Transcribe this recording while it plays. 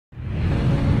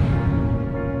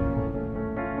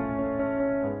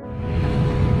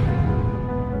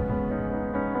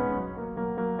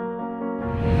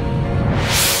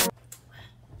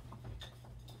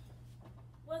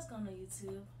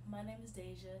YouTube. My name is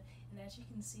Deja, and as you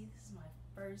can see, this is my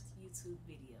first YouTube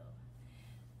video.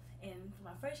 And for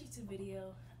my first YouTube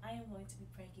video, I am going to be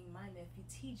pranking my nephew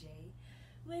TJ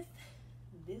with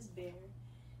this bear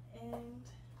and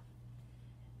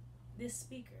this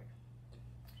speaker.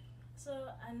 So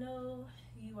I know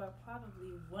you are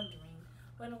probably wondering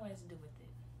what I'm going to do with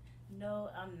it. No,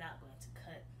 I'm not going to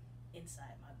cut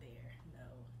inside my bear, no.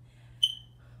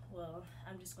 Well,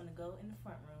 I'm just going to go in the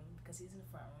front room because he's in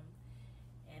the front room,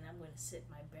 and I'm going to sit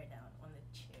my bear down on the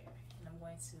chair, and I'm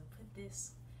going to put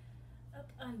this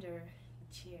up under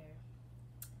the chair,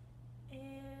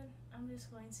 and I'm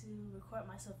just going to record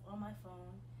myself on my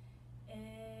phone,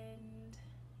 and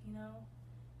you know,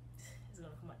 it's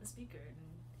going to come out the speaker, and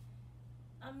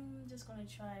I'm just going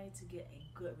to try to get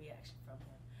a good reaction from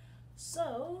him.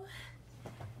 So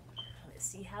let's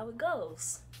see how it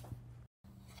goes.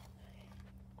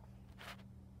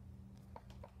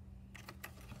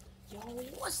 Yo,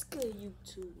 what's good,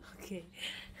 YouTube? Okay.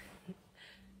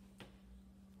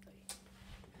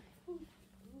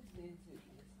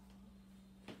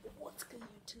 What's good,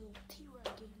 YouTube?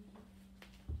 T-Rock Gaming.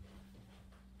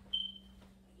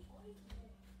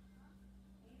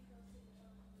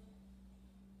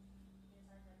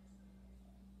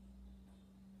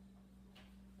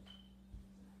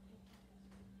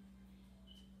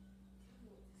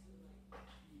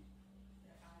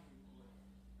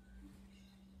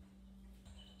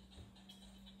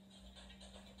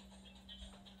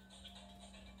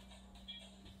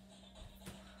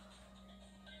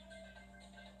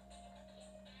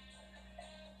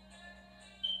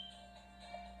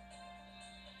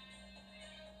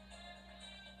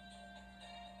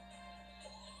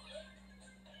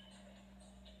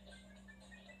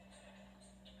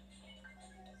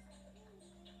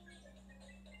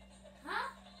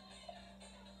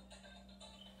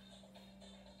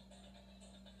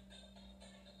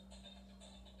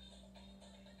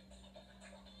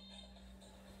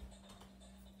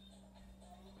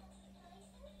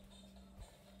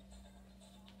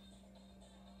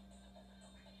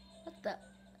 What the?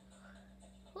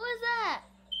 Who is that?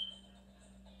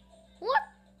 What?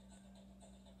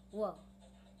 Whoa.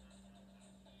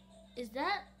 Is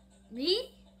that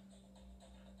me?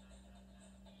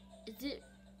 Is it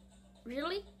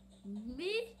really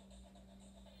me?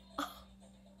 Oh,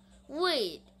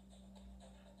 wait.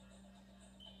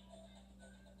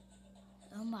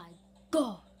 Oh my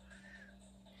god.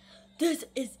 This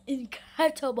is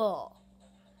incredible.